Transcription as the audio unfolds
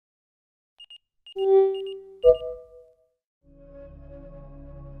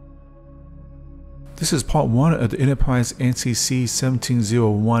This is part 1 of the Enterprise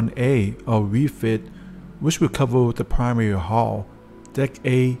NCC-1701 A, or refit, which will cover the primary hull, Deck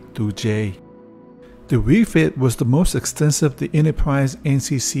A through J. The refit was the most extensive the Enterprise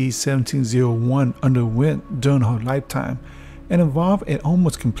NCC-1701 underwent during her lifetime and involved an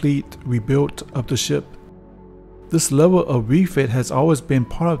almost complete rebuild of the ship. This level of refit has always been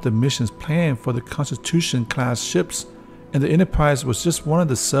part of the mission's plan for the Constitution-class ships, and the Enterprise was just one of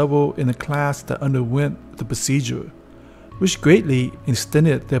the several in the class that underwent the procedure, which greatly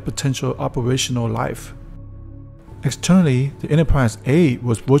extended their potential operational life. Externally, the Enterprise A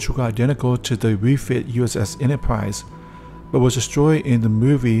was virtually identical to the refit USS Enterprise, but was destroyed in the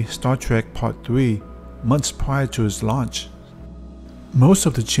movie Star Trek Part 3 months prior to its launch. Most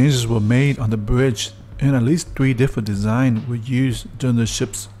of the changes were made on the bridge, and at least 3 different designs were used during the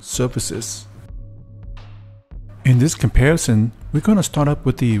ship's services. In this comparison, we're going to start up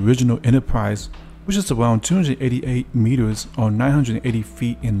with the original Enterprise, which is around 288 meters or 980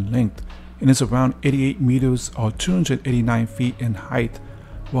 feet in length, and is around 88 meters or 289 feet in height,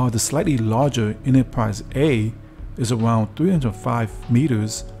 while the slightly larger Enterprise A is around 305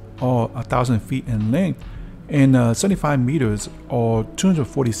 meters or 1,000 feet in length and 75 meters or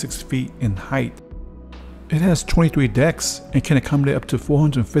 246 feet in height. It has 23 decks and can accommodate up to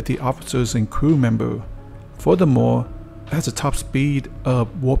 450 officers and crew members. Furthermore, it has a top speed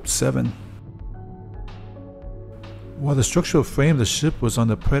of warp 7. While the structural frame of the ship was on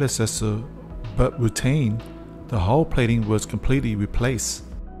the predecessor but retained, the hull plating was completely replaced.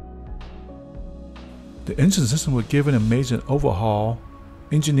 The engine system was given a major overhaul,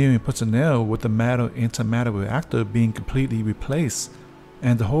 engineering personnel with the matter-antimatter reactor being completely replaced,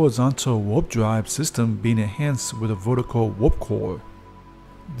 and the horizontal warp drive system being enhanced with a vertical warp core.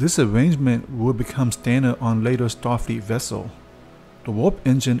 This arrangement would become standard on later Starfleet vessels. The warp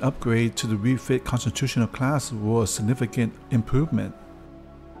engine upgrade to the refit Constitution-class was a significant improvement.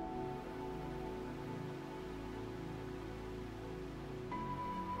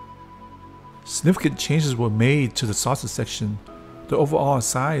 Significant changes were made to the saucer section. The overall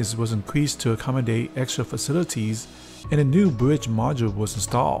size was increased to accommodate extra facilities, and a new bridge module was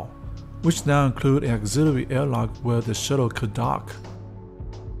installed, which now includes an auxiliary airlock where the shuttle could dock.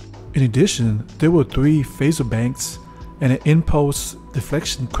 In addition, there were 3 phaser banks and an impulse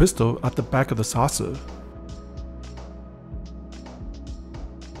deflection crystal at the back of the saucer.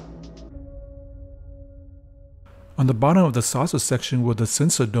 On the bottom of the saucer section were the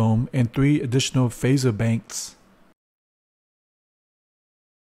sensor dome and 3 additional phaser banks.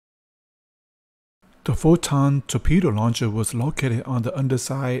 The photon torpedo launcher was located on the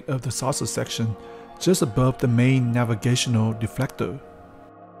underside of the saucer section, just above the main navigational deflector.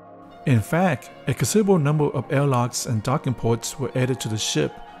 In fact, a considerable number of airlocks and docking ports were added to the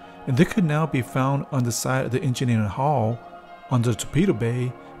ship, and they could now be found on the side of the engineering hull, on the torpedo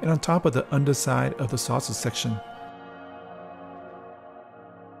bay, and on top of the underside of the saucer section.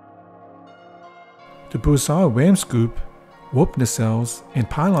 The Broussard ram scoop, warp nacelles, and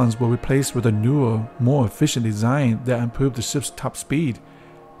pylons were replaced with a newer, more efficient design that improved the ship's top speed.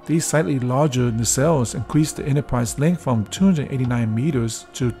 These slightly larger nacelles increased the Enterprise length from 289 meters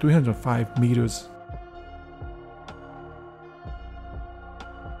to 305 meters.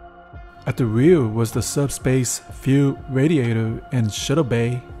 At the rear was the subspace fuel radiator and shuttle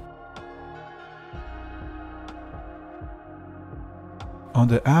bay. On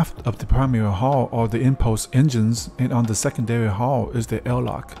the aft of the primary hull are the impulse engines, and on the secondary hull is the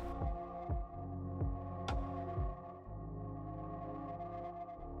airlock.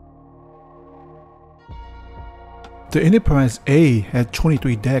 The Enterprise A had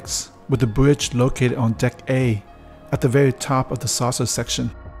 23 decks, with the bridge located on Deck A, at the very top of the saucer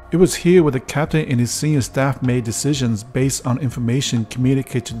section. It was here where the captain and his senior staff made decisions based on information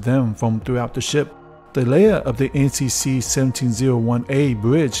communicated to them from throughout the ship. The layout of the NCC-1701 A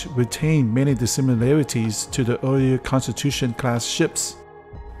bridge retained many of the similarities to the earlier Constitution-class ships,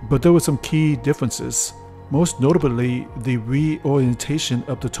 but there were some key differences, most notably the reorientation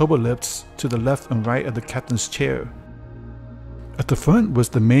of the turbolifts to the left and right of the captain's chair. At the front was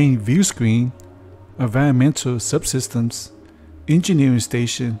the main view screen, environmental subsystems, engineering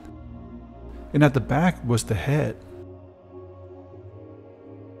station, and at the back was the head.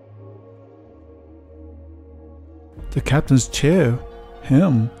 The captain's chair,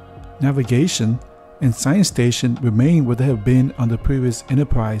 helm, navigation, and science station remain where they have been on the previous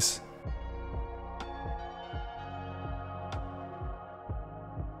Enterprise.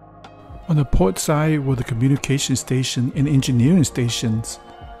 On the port side were the communication station and engineering stations.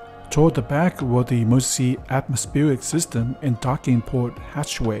 Toward the back were the emergency atmospheric system and docking port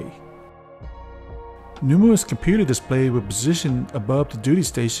hatchway. Numerous computer displays were positioned above the duty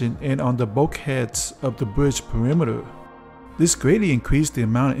station and on the bulkheads of the bridge perimeter. This greatly increased the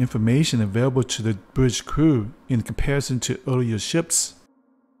amount of information available to the bridge crew in comparison to earlier ships.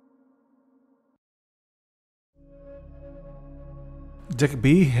 Deck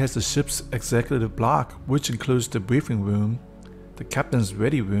B has the ship's executive block, which includes the briefing room, the captain's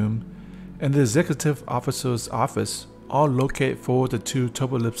ready room, and the executive officer's office, all located for the two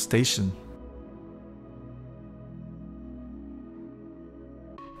turbolift stations.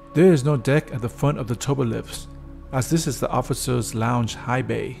 There is no deck at the front of the turbolifts, as this is the officer's lounge high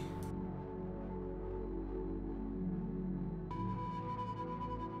bay.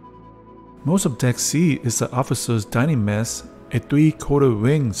 Most of Deck C is the officer's dining mess, a 3/4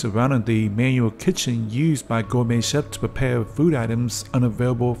 ring surrounding the manual kitchen used by gourmet chefs to prepare food items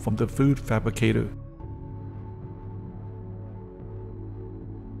unavailable from the food fabricator.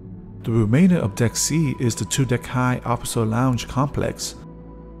 The remainder of Deck C is the 2-deck high officer lounge complex,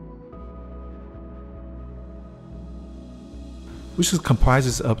 which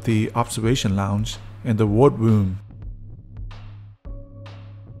comprises of the observation lounge and the wardroom.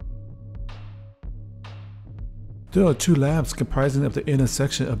 There are 2 labs comprising of the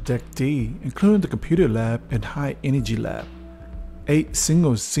intersection of Deck D, including the computer lab and high energy lab. 8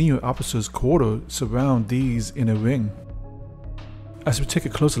 single senior officers' quarters surround these in a ring. As we take a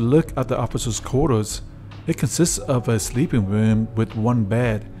closer look at the officers' quarters, it consists of a sleeping room with 1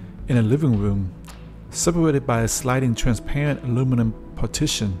 bed and a living room, separated by a sliding transparent aluminum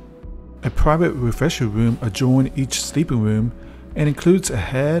partition. A private refresher room adjoins each sleeping room and includes a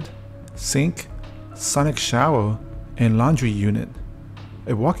head, sink, sonic shower, and laundry unit.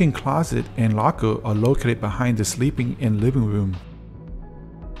 A walk-in closet and locker are located behind the sleeping and living room.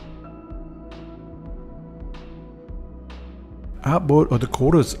 Outboard of the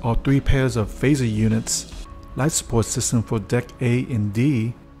quarters are 3 pairs of phaser units, light support system for Deck A and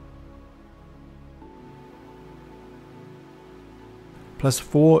D, plus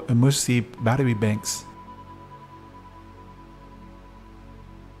 4 emergency battery banks.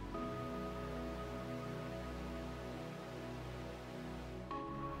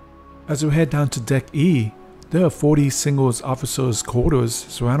 As we head down to Deck E, there are 40 singles officers' quarters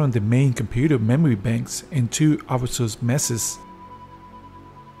surrounding the main computer memory banks and 2 officers' messes.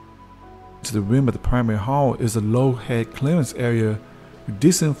 To the rim of the primary hall is a low head clearance area,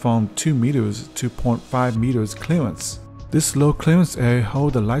 reducing from 2 meters to 0.5 meters clearance. This low clearance area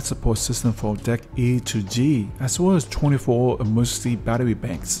holds the light support system for Deck E to G, as well as 24 emergency battery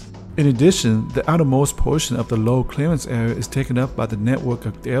banks. In addition, the outermost portion of the low clearance area is taken up by the network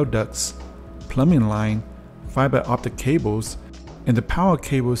of air ducts, plumbing line, fiber optic cables, and the power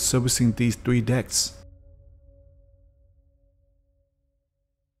cables servicing these 3 decks.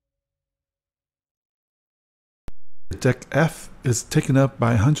 Deck F is taken up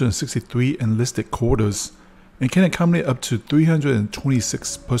by 163 enlisted quarters and can accommodate up to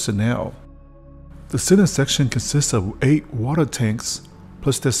 326 personnel. The center section consists of 8 water tanks,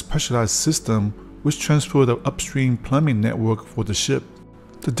 plus this pressurized system which transfers the upstream plumbing network for the ship.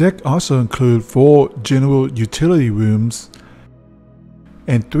 The deck also includes 4 general utility rooms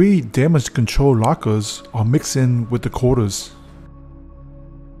and 3 damage control lockers are mixed in with the quarters.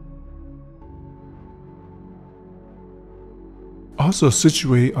 Also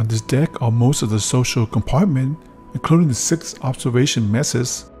situated on this deck are most of the social compartment, including the 6 observation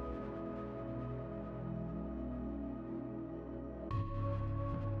messes,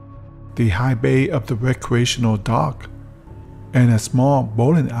 the high bay of the recreational dock, and a small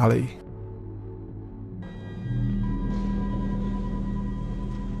bowling alley.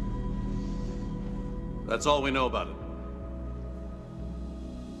 That's all we know about it.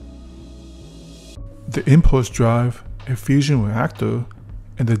 The impulse drive, a fusion reactor,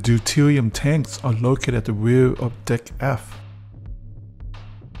 and the deuterium tanks are located at the rear of Deck F.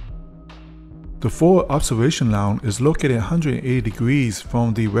 The forward observation lounge is located 180 degrees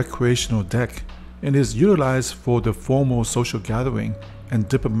from the recreational deck and is utilized for the formal social gathering and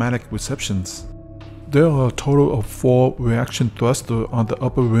diplomatic receptions. There are a total of 4 reaction thrusters on the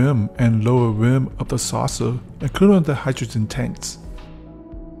upper rim and lower rim of the saucer, including the hydrogen tanks.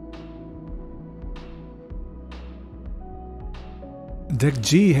 Deck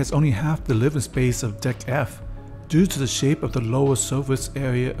G has only half the living space of Deck F due to the shape of the lower surface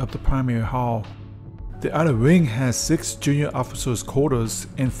area of the primary hall. The outer ring has 6 junior officers' quarters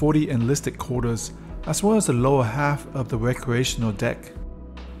and 40 enlisted quarters, as well as the lower half of the recreational deck.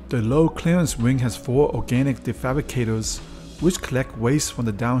 The low clearance ring has 4 organic defabricators, which collect waste from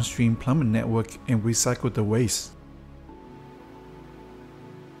the downstream plumbing network and recycle the waste.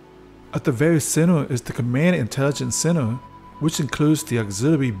 At the very center is the Command Intelligence Center, which includes the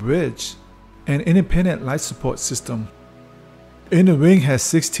auxiliary bridge and independent life support system. Inner wing has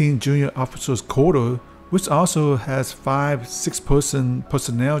 16 junior officers' quarters, which also has 5 6-person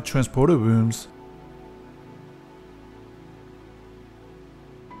personnel transporter rooms.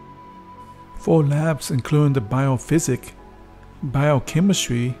 4 labs including the biophysics,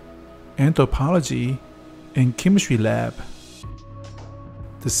 biochemistry, anthropology, and chemistry lab.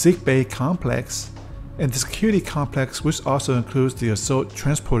 The sickbay complex, and the security complex, which also includes the assault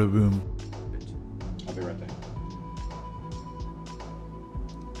transporter room. I'll be right there.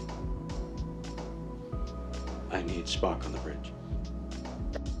 I need Spock on the bridge.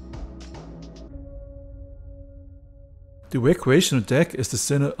 The recreational deck is the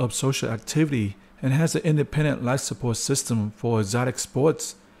center of social activity and has an independent life support system for exotic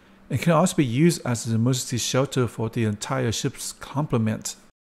sports, and can also be used as an emergency shelter for the entire ship's complement.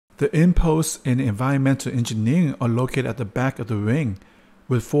 The inpost and environmental engineering are located at the back of the ring,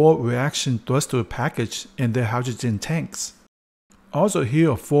 with 4 reaction thruster packages and their hydrogen tanks. Also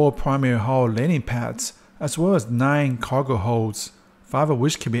here are 4 primary hull landing pads, as well as 9 cargo holds, 5 of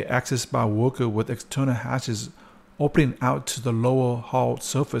which can be accessed by a worker with external hatches opening out to the lower hull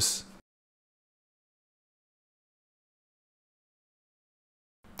surface.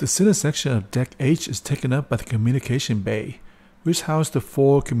 The center section of Deck H is taken up by the communication bay, which houses the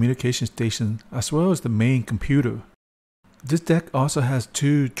 4 communication stations as well as the main computer. This deck also has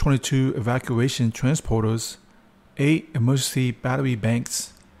 2 22 evacuation transporters, 8 emergency battery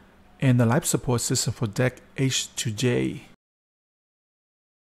banks, and the life support system for Deck H to J.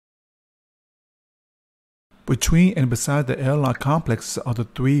 Between and beside the airlock complex are the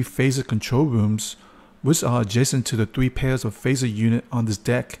 3 phaser control rooms, which are adjacent to the 3 pairs of phaser unit on this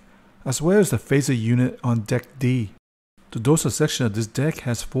deck, as well as the phaser unit on Deck D. The dorsal section of this deck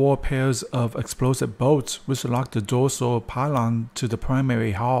has 4 pairs of explosive bolts which lock the dorsal pylon to the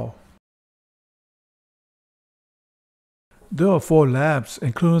primary hull. There are 4 labs,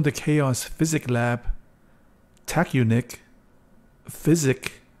 including the Chaos Physics Lab, Tachyonic,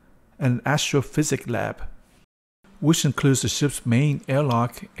 Physics, and Astrophysics Lab, which includes the ship's main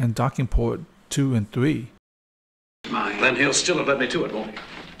airlock and docking port 2 and 3. Then he'll still have led me to it, won't he?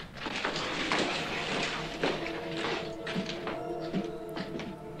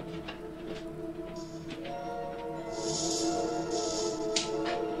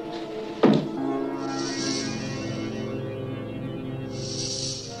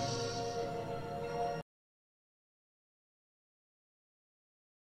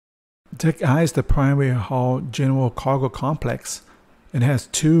 Deck I is the primary hull general cargo complex and has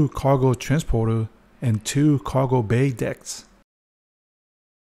 2 cargo transporter and 2 cargo bay decks.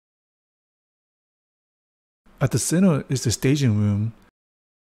 At the center is the staging room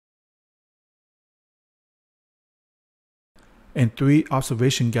and 3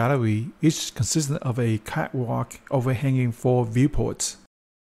 observation gallery, each consisting of a catwalk overhanging 4 viewports.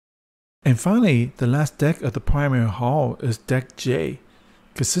 And finally, the last deck of the primary hull is Deck J,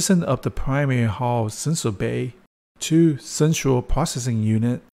 consisting of the primary hull sensor bay, 2 central processing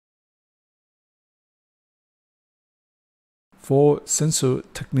unit, 4 sensor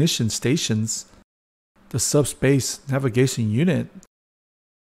technician stations, the subspace navigation unit,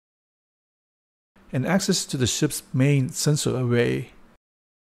 and access to the ship's main sensor array.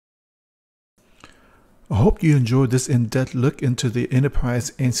 I hope you enjoyed this in-depth look into the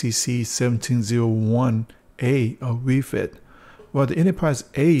Enterprise NCC-1701 A or refit. While the Enterprise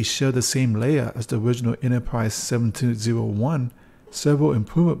A shared the same layout as the original Enterprise 1701, several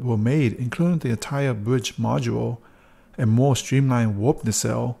improvements were made, including the entire bridge module, a more streamlined warp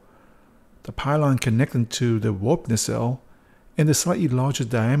nacelle, the pylon connecting to the warp nacelle, and the slightly larger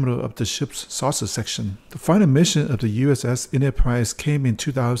diameter of the ship's saucer section. The final mission of the USS Enterprise came in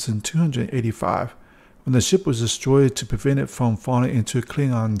 2285, when the ship was destroyed to prevent it from falling into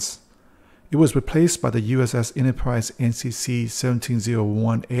Klingons. It was replaced by the USS Enterprise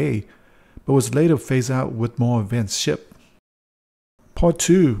NCC-1701 A, but was later phased out with more advanced ship. Part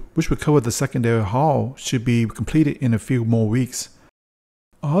 2, which will cover the secondary hull, should be completed in a few more weeks.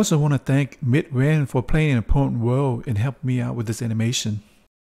 I also want to thank Mitt Ren for playing an important role in helping me out with this animation.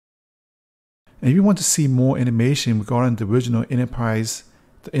 And if you want to see more animation regarding the original Enterprise,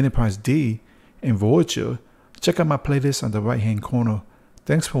 the Enterprise D, and Voyager, check out my playlist on the right hand corner.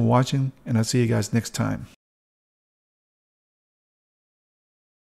 Thanks for watching, and I'll see you guys next time.